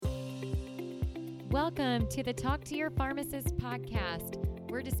Welcome to the Talk to Your Pharmacist podcast.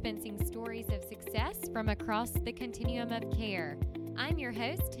 We're dispensing stories of success from across the continuum of care. I'm your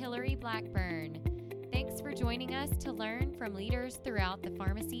host, Hillary Blackburn. Thanks for joining us to learn from leaders throughout the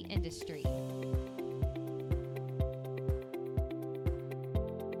pharmacy industry.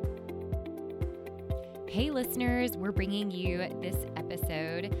 Hey listeners, we're bringing you this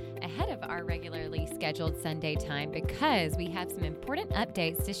episode ahead of our regularly scheduled Sunday time because we have some important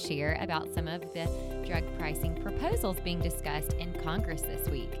updates to share about some of the drug pricing proposals being discussed in Congress this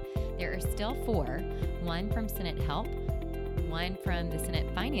week. There are still 4, one from Senate Health, one from the Senate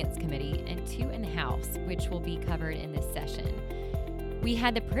Finance Committee, and 2 in the House, which will be covered in this session. We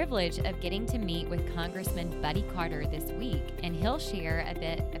had the privilege of getting to meet with Congressman Buddy Carter this week, and he'll share a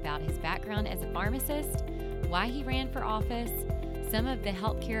bit about his background as a pharmacist, why he ran for office, some of the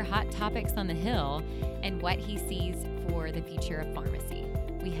healthcare hot topics on the Hill, and what he sees for the future of pharmacy.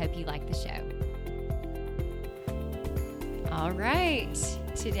 We hope you like the show. All right.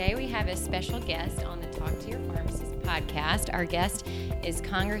 Today we have a special guest on the Talk to Your Pharmacist podcast. Our guest is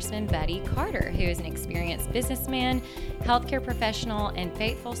Congressman Buddy Carter, who is an experienced businessman, healthcare professional, and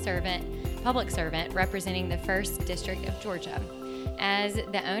faithful public servant representing the 1st District of Georgia. As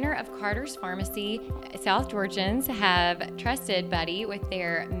the owner of Carter's Pharmacy, South Georgians have trusted Buddy with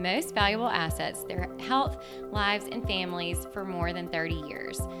their most valuable assets, their health, lives, and families for more than 30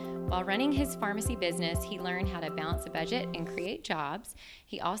 years. While running his pharmacy business, he learned how to balance a budget and create jobs.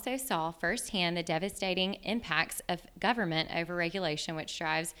 He also saw firsthand the devastating impacts of government overregulation, which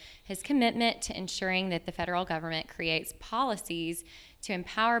drives his commitment to ensuring that the federal government creates policies to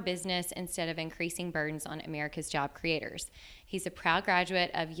empower business instead of increasing burdens on America's job creators. He's a proud graduate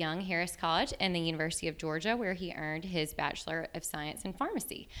of Young Harris College and the University of Georgia, where he earned his Bachelor of Science in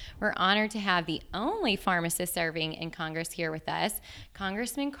Pharmacy. We're honored to have the only pharmacist serving in Congress here with us.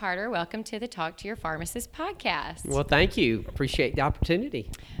 Congressman Carter, welcome to the Talk to Your Pharmacist podcast. Well, thank you. Appreciate the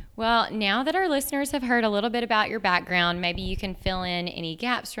opportunity. Well, now that our listeners have heard a little bit about your background, maybe you can fill in any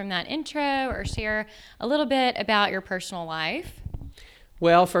gaps from that intro or share a little bit about your personal life.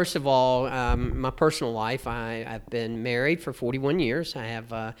 Well, first of all, my personal life, I've been married for 41 years. I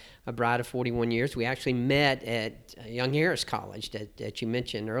have a bride of 41 years. We actually met at Young Harris College that you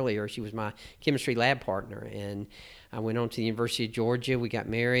mentioned earlier. She was my chemistry lab partner, and I went on to the University of Georgia. We got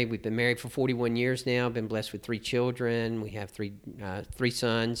married. We've been married for 41 years now. Been blessed with 3 children. We have three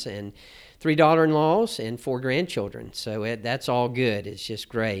sons and 3 daughter-in-laws and 4 grandchildren. So that's all good. It's just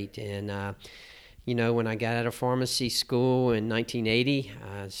great. And you know, when I got out of pharmacy school in 1980,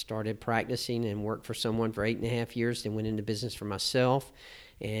 I started practicing and worked for someone for 8.5 years, then went into business for myself.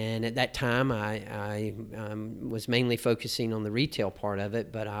 And at that time, I was mainly focusing on the retail part of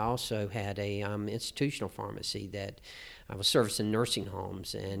it, but I also had a institutional pharmacy that I was servicing nursing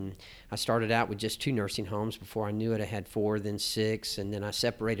homes. And I started out with just 2 nursing homes. Before I knew it, I had 4, then 6, and then I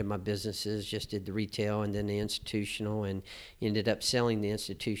separated my businesses, just did the retail and then the institutional, and ended up selling the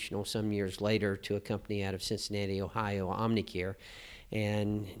institutional some years later to a company out of Cincinnati, Ohio, Omnicare.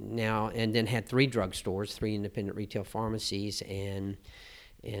 And then had 3 drugstores, 3 independent retail pharmacies, and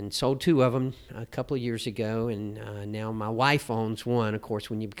sold 2 of them a couple of years ago, and now my wife owns 1. Of course,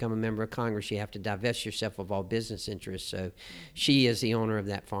 when you become a member of Congress, you have to divest yourself of all business interests, so she is the owner of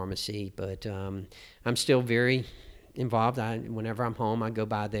that pharmacy, but I'm still very involved. Whenever I'm home, I go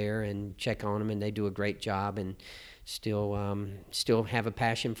by there and check on them, and they do a great job, and still have a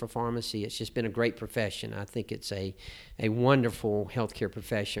passion for pharmacy. It's just been a great profession. I think it's a wonderful healthcare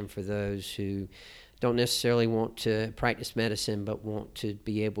profession for those who don't necessarily want to practice medicine, but want to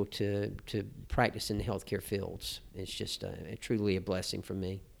be able to practice in the healthcare fields. It's just truly a blessing for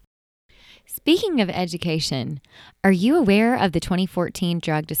me. Speaking of education, are you aware of the 2014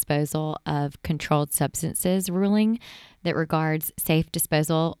 drug disposal of controlled substances ruling that regards safe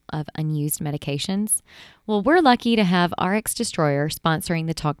disposal of unused medications? Well, we're lucky to have RX Destroyer sponsoring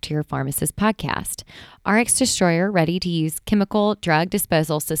the Talk to Your Pharmacist podcast. RX Destroyer ready-to-use chemical drug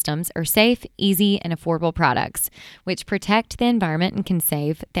disposal systems are safe, easy, and affordable products, which protect the environment and can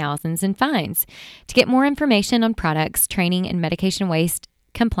save thousands in fines. To get more information on products, training, and medication waste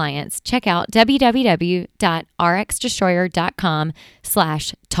compliance, check out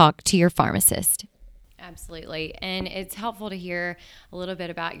www.rxdestroyer.com/talktoyourpharmacist. Absolutely. And it's helpful to hear a little bit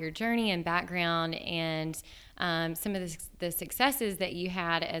about your journey and background and some of the successes that you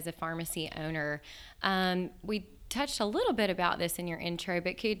had as a pharmacy owner. We touched a little bit about this in your intro,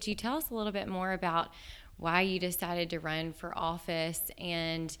 but could you tell us a little bit more about why you decided to run for office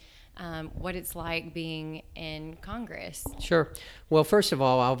and what it's like being in Congress? Sure. Well, first of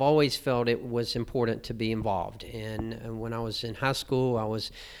all, I've always felt it was important to be involved. And when I was in high school, I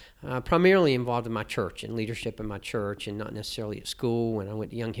was Primarily involved in my church and leadership in my church, and not necessarily at school. When I went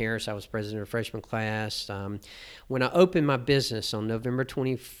to Young Harris, I was president of the freshman class. When I opened my business on November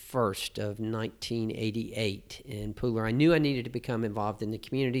 21st of 1988 in Pooler, I knew I needed to become involved in the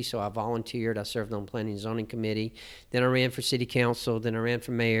community, so I volunteered. I served on the Planning and Zoning Committee. Then I ran for city council. Then I ran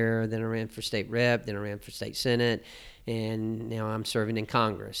for mayor. Then I ran for state rep. Then I ran for state senate. And now I'm serving in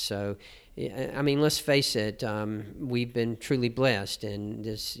Congress. So, I mean, let's face it, we've been truly blessed. And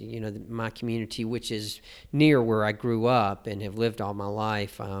this, my community, which is near where I grew up and have lived all my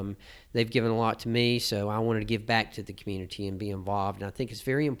life, they've given a lot to me. So I wanted to give back to the community and be involved. And I think it's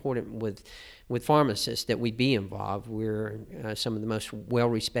very important with pharmacists that we be involved. We're some of the most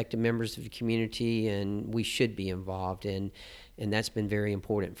well-respected members of the community, and we should be involved. And that's been very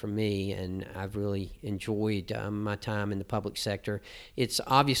important for me, and I've really enjoyed my time in the public sector. It's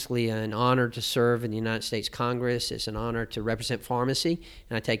obviously an honor to serve in the United States Congress. It's an honor to represent pharmacy,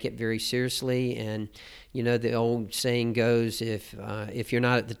 and I take it very seriously. And the old saying goes, if you're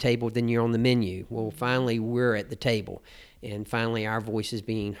not at the table, then you're on the menu. Well, finally, we're at the table. And finally, our voice is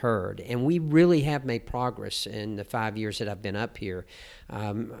being heard. And we really have made progress in the 5 years that I've been up here.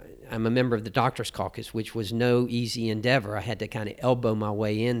 I'm a member of the Doctors Caucus, which was no easy endeavor. I had to kind of elbow my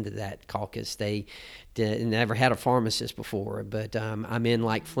way into that caucus. They never had a pharmacist before, but I'm in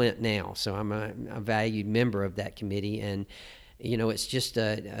like Flint now. So I'm a valued member of that committee. And it's just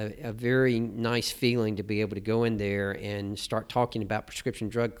a very nice feeling to be able to go in there and start talking about prescription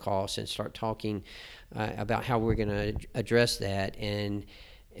drug costs and start talking about how we're going to address that, and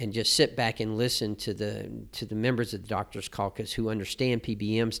just sit back and listen to the members of the Doctors Caucus who understand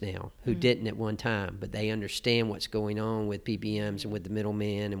PBMs now, who didn't at one time, but they understand what's going on with PBMs and with the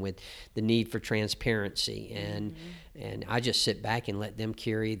middlemen and with the need for transparency. And I just sit back and let them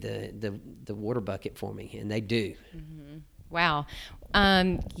carry the water bucket for me, and they do. Mm-hmm. Wow.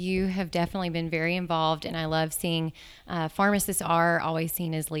 You have definitely been very involved, and I love seeing pharmacists are always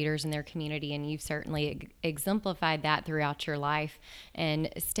seen as leaders in their community, and you've certainly exemplified that throughout your life and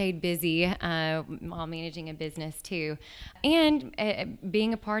stayed busy while managing a business too, and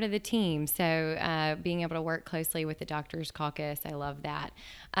being a part of the team. So being able to work closely with the Doctors Caucus, I love that.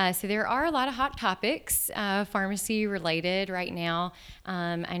 So there are a lot of hot topics pharmacy related right now.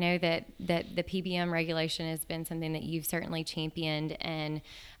 I know that the PBM regulation has been something that you've certainly championed and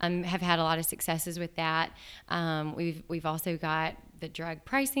have had a lot of successes with that. We've also got the drug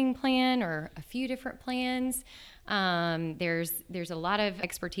pricing plan, or a few different plans. There's a lot of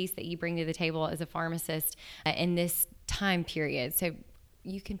expertise that you bring to the table as a pharmacist in this time period. So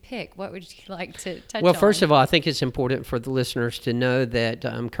you can pick. What would you like to touch on? Well, first of all, I think it's important for the listeners to know that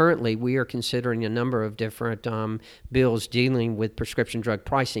currently we are considering a number of different bills dealing with prescription drug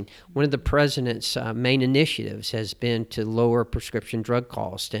pricing. One of the president's main initiatives has been to lower prescription drug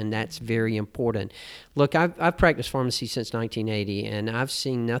costs, and that's very important. Look, I've practiced pharmacy since 1980, and I've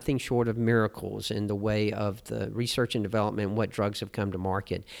seen nothing short of miracles in the way of the research and development and what drugs have come to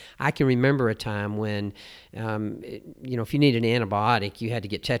market. I can remember a time when, if you need an antibiotic, you had to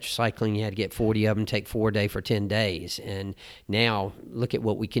get tetracycline, you had to get 40 of them, take 4 a day for 10 days. And now look at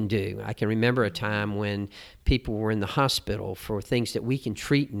what we can do. I can remember a time when people were in the hospital for things that we can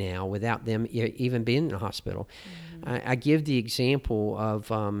treat now without them even being in the hospital. Mm-hmm. I give the example of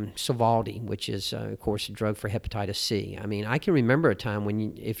Sovaldi, which is, of course, a drug for hepatitis C. I mean, I can remember a time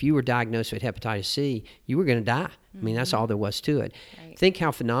when if you were diagnosed with hepatitis C, you were going to die. Mm-hmm. I mean, that's all there was to it. Right. Think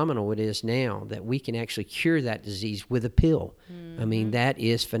how phenomenal it is now that we can actually cure that disease with a pill. Mm-hmm. I mean, that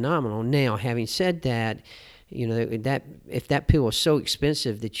is phenomenal. Now, having said that, that if that pill is so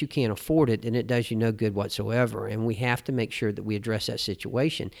expensive that you can't afford it, then it does you no good whatsoever. And we have to make sure that we address that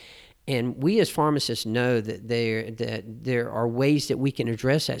situation. And we as pharmacists know that there are ways that we can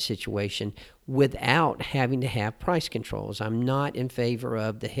address that situation without having to have price controls. I'm not in favor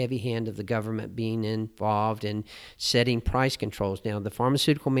of the heavy hand of the government being involved in setting price controls. Now, the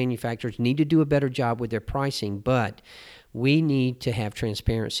pharmaceutical manufacturers need to do a better job with their pricing, but we need to have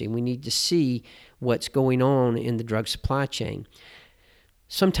transparency. We need to see what's going on in the drug supply chain.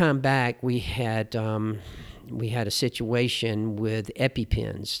 Some time back, we had a situation with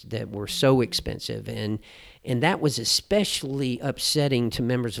EpiPens that were so expensive, and that was especially upsetting to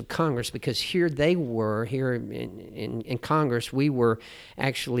members of Congress, because here in Congress, we were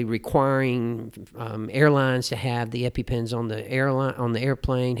actually requiring airlines to have the EpiPens on the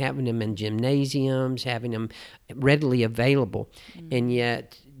airplane, having them in gymnasiums, having them readily available, and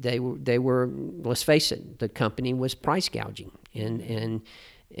yet they were, let's face it, the company was price gouging, and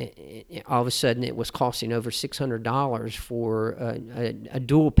all of a sudden it was costing over $600 for a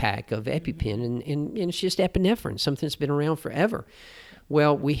dual pack of EpiPen, and it's just epinephrine, something that's been around forever.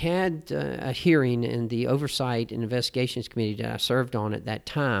 Well, we had a hearing in the Oversight and Investigations Committee that I served on at that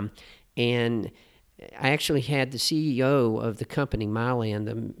time, and I actually had the CEO of the company, Mylan,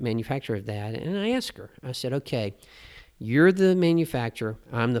 the manufacturer of that, and I asked her, I said, okay, you're the manufacturer,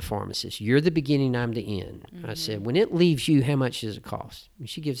 I'm the pharmacist. You're the beginning, I'm the end. I said, when it leaves you, how much does it cost? And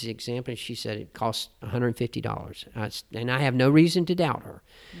she gives the example, and she said it costs $150. And I have no reason to doubt her.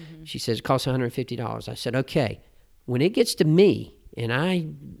 She says it costs $150. I said, okay, when it gets to me and I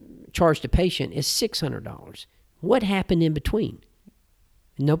charge the patient, it's $600. What happened in between?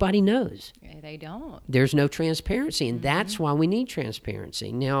 Nobody knows. They don't. There's no transparency, and that's why we need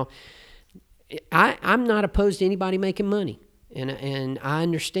transparency. Now, I'm not opposed to anybody making money, and I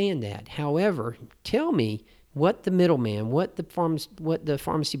understand that. However, tell me what the middleman, what the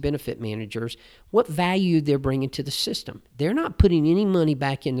pharmacy benefit managers, what value they're bringing to the system. They're not putting any money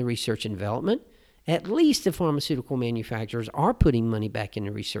back in the research and development. At least the pharmaceutical manufacturers are putting money back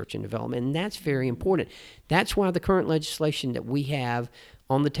into research and development, and that's very important. That's why the current legislation that we have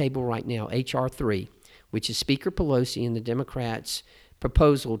on the table right now, H.R. 3, which is Speaker Pelosi and the Democrats'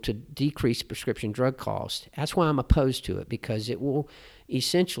 proposal to decrease prescription drug costs, that's why I'm opposed to it, because it will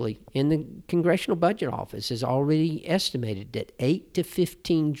essentially, in the Congressional Budget Office, has already estimated that 8 to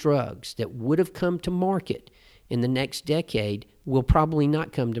 15 drugs that would have come to market in the next decade will probably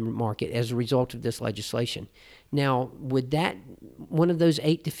not come to market as a result of this legislation. Now, would that one of those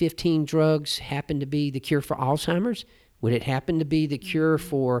 8 to 15 drugs happen to be the cure for Alzheimer's? Would it happen to be the cure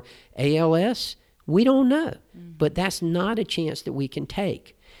for ALS? We don't know, but that's not a chance that we can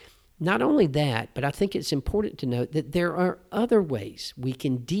take. Not only that, but I think it's important to note that there are other ways we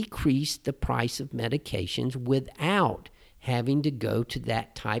can decrease the price of medications without having to go to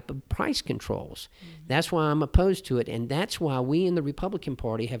that type of price controls. That's why I'm opposed to it, and that's why we in the Republican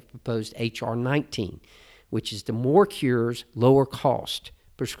Party have proposed H.R. 19, which is the More Cures, Lower Cost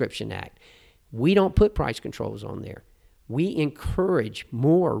Prescription Act. We don't put price controls on there. We encourage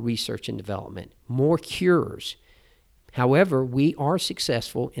more research and development, more cures. However, we are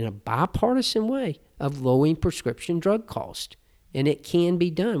successful in a bipartisan way of lowering prescription drug cost, and it can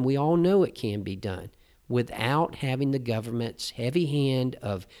be done. We all know it can be done without having the government's heavy hand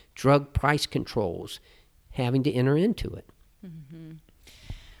of drug price controls having to enter into it.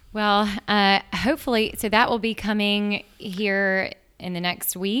 Well, hopefully, so that will be coming here in the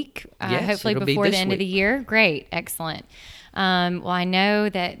next week, Yes, hopefully it'll be before the this end of the week. year. Great. Excellent. Well, I know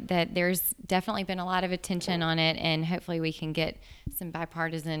that there's definitely been a lot of attention on it, and hopefully we can get some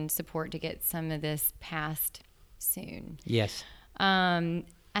bipartisan support to get some of this passed soon. Yes.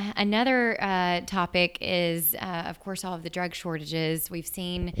 Another topic is, of course, all of the drug shortages. We've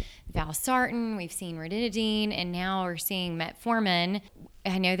seen valsartan, we've seen ranitidine, and now we're seeing metformin.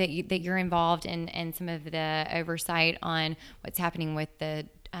 I know that you're involved in some of the oversight on what's happening with the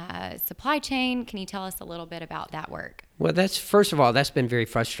supply chain. Can you tell us a little bit about that work? Well, first of all, that's been very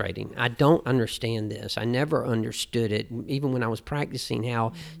frustrating. I don't understand this. I never understood it, even when I was practicing,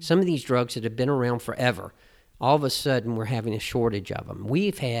 how some of these drugs that have been around forever, all of a sudden we're having a shortage of them.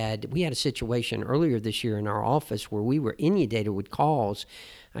 We had a situation earlier this year in our office where we were inundated with calls.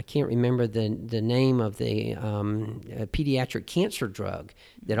 I can't remember the name of the pediatric cancer drug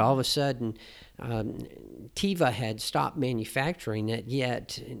that all of a sudden Teva had stopped manufacturing it,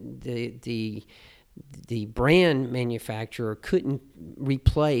 yet the brand manufacturer couldn't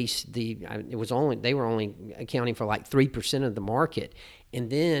replace they were only accounting for like 3% of the market. And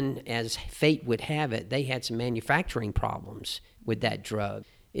then, as fate would have it, they had some manufacturing problems with that drug.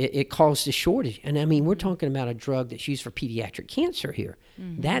 It caused a shortage. And I mean, we're talking about a drug that's used for pediatric cancer here.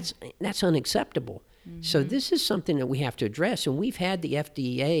 That's unacceptable. So this is something that we have to address. And we've had the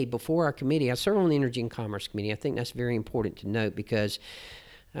FDA before our committee. I serve on the Energy and Commerce Committee. I think that's very important to note, because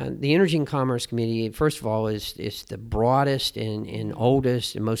the Energy and Commerce Committee, first of all, is the broadest and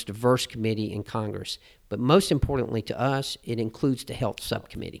oldest and most diverse committee in Congress. But most importantly to us, it includes the Health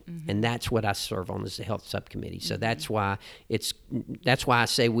Subcommittee, and that's what I serve on, is the Health Subcommittee. So that's why I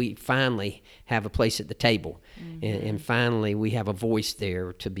say we finally have a place at the table, and finally we have a voice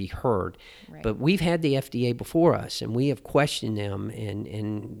there to be heard. Right. But we've had the FDA before us, and we have questioned them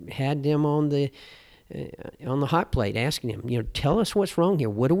and had them on the hot plate, asking them, tell us what's wrong here.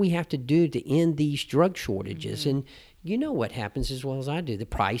 What do we have to do to end these drug shortages? And you know what happens as well as I do. The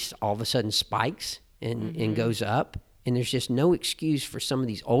price all of a sudden spikes and goes up, and there's just no excuse for some of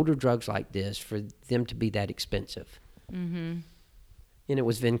these older drugs like this for them to be that expensive. And it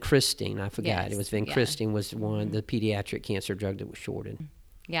was vincristine. I forgot. Yes. It was vincristine was one the pediatric cancer drug that was shorted.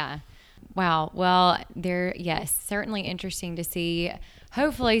 Yeah. Wow. Well, certainly interesting to see,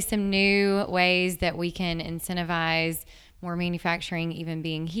 hopefully, some new ways that we can incentivize more manufacturing even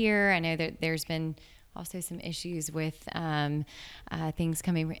being here. I know that there's been also some issues with things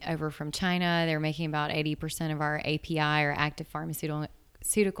coming over from China. They're making about 80% of our API or active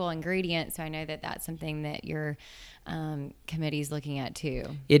pharmaceutical ingredients. So I know that that's something that your committee is looking at too.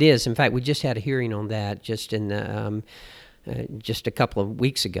 It is. In fact, we just had a hearing on that just in the just a couple of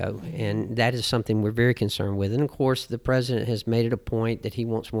weeks ago, and that is something we're very concerned with. And of course, the president has made it a point that he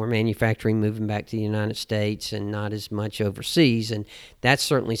wants more manufacturing moving back to the United States and not as much overseas, and that's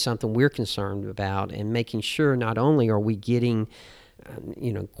certainly something we're concerned about, and making sure not only are we getting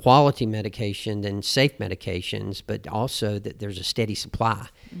quality medication and safe medications, but also that there's a steady supply,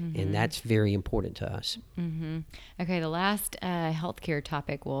 and that's very important to us. Okay, the last healthcare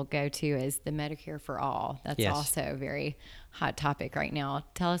topic we'll go to is the Medicare for All. That's also a very hot topic right now.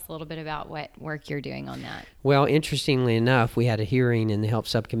 Tell us a little bit about what work you're doing on that. Well, interestingly enough, we had a hearing in the Health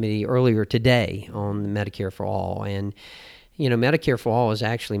Subcommittee earlier today on the Medicare for All, and Medicare for All is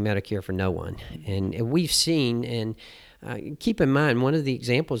actually Medicare for no one, and we've seen and keep in mind, one of the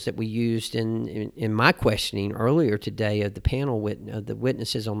examples that we used in my questioning earlier today of the panel, the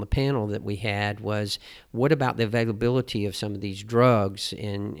witnesses on the panel that we had, was what about the availability of some of these drugs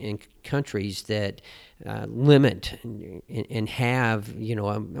in countries that limit and have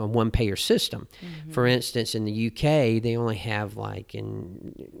a one-payer system. For instance, in the UK, they only have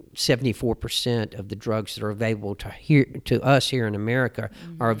 74% of the drugs that are available to us here in America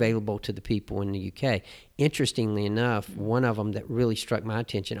are available to the people in the UK. Interestingly enough, one of them that really struck my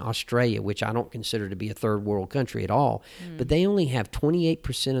attention, Australia, which I don't consider to be a third world country at all, but they only have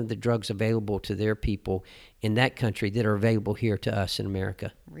 28% of the drugs available to their people in that country that are available here to us in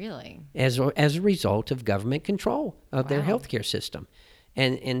America. Really? As a result of government control of their healthcare system.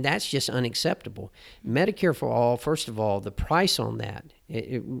 And that's just unacceptable. Medicare for All, first of all, the price on that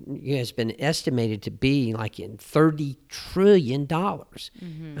it has been estimated to be in $30 trillion.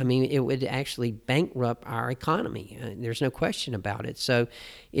 I mean, it would actually bankrupt our economy. There's no question about it. So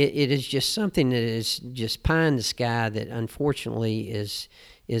it is just something that is just pie in the sky that unfortunately is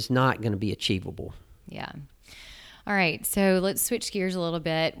not going to be achievable. Yeah. All right, so let's switch gears a little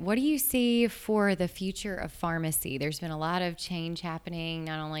bit. What do you see for the future of pharmacy? There's been a lot of change happening,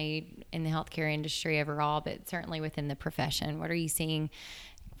 not only in the healthcare industry overall, but certainly within the profession. What are you seeing,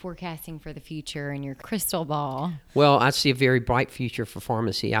 forecasting for the future in your crystal ball? Well, I see a very bright future for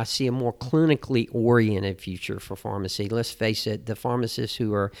pharmacy. I see a more clinically oriented future for pharmacy. Let's face it, the pharmacists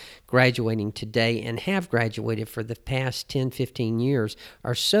who are graduating today and have graduated for the past 10, 15 years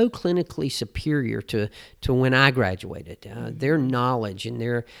are so clinically superior to when I graduated. Their knowledge and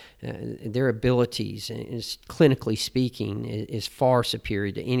their abilities, is clinically speaking, is far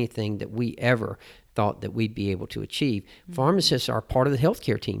superior to anything that we ever thought that we'd be able to achieve. Pharmacists are part of the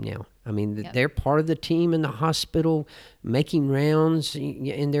healthcare team now. I mean, they're part of the team in the hospital making rounds,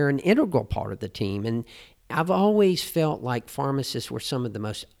 and they're an integral part of the team. And I've always felt like pharmacists were some of the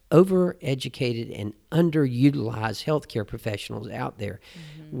most overeducated and underutilized healthcare professionals out there.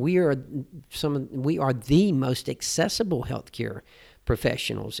 We are the most accessible healthcare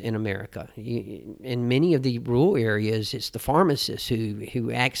professionals in America. In many of the rural areas, it's the pharmacist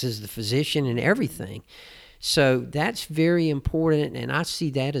who acts as the physician and everything. So that's very important, and I see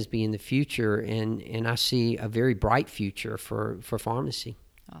that as being the future, and I see a very bright future for pharmacy.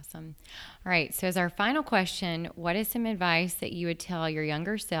 Awesome. All right, so as our final question, what is some advice that you would tell your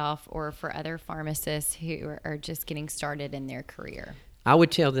younger self or for other pharmacists who are just getting started in their career? I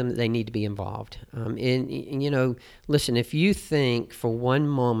would tell them that they need to be involved. Listen, if you think for one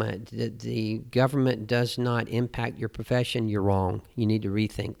moment that the government does not impact your profession, you're wrong. You need to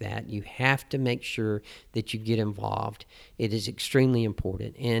rethink that. You have to make sure that you get involved. It is extremely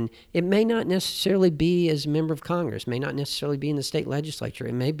important. And it may not necessarily be as a member of Congress, may not necessarily be in the state legislature.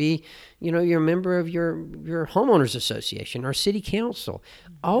 It may be, you're a member of your homeowners association or city council.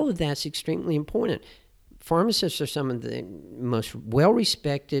 All of that's extremely important. Pharmacists are some of the most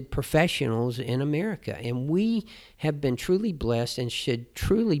well-respected professionals in America, and we have been truly blessed and should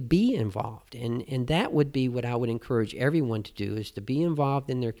truly be involved. And that would be what I would encourage everyone to do, is to be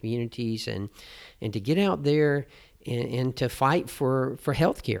involved in their communities and to get out there and to fight for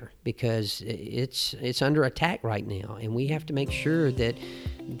health care, because it's under attack right now, and we have to make sure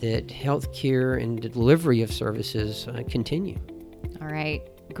that health care and the delivery of services continue. All right.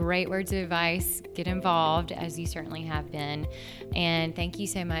 Great words of advice. Get involved, as you certainly have been. And thank you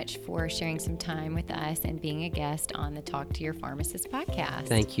so much for sharing some time with us and being a guest on the Talk to Your Pharmacist podcast.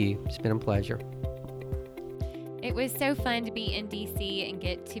 Thank you. It's been a pleasure. It was so fun to be in D.C. and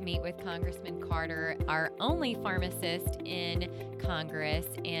get to meet with Congressman Carter, our only pharmacist in Congress,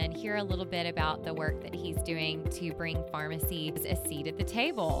 and hear a little bit about the work that he's doing to bring pharmacies a seat at the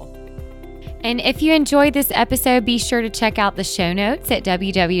table. And if you enjoyed this episode, be sure to check out the show notes at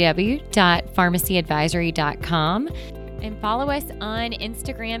www.pharmacyadvisory.com and follow us on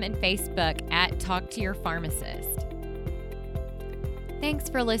Instagram and Facebook at Talk to Your Pharmacist. Thanks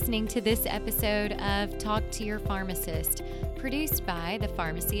for listening to this episode of Talk to Your Pharmacist, produced by the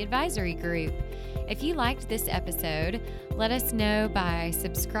Pharmacy Advisory Group. If you liked this episode, let us know by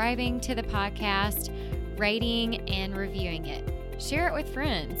subscribing to the podcast, rating, and reviewing it. Share it with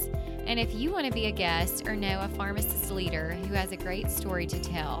friends. And if you want to be a guest or know a pharmacist leader who has a great story to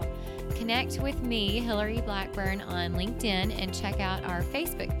tell, connect with me, Hillary Blackburn, on LinkedIn and check out our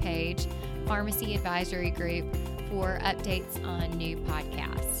Facebook page, Pharmacy Advisory Group, for updates on new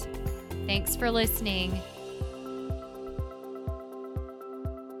podcasts. Thanks for listening.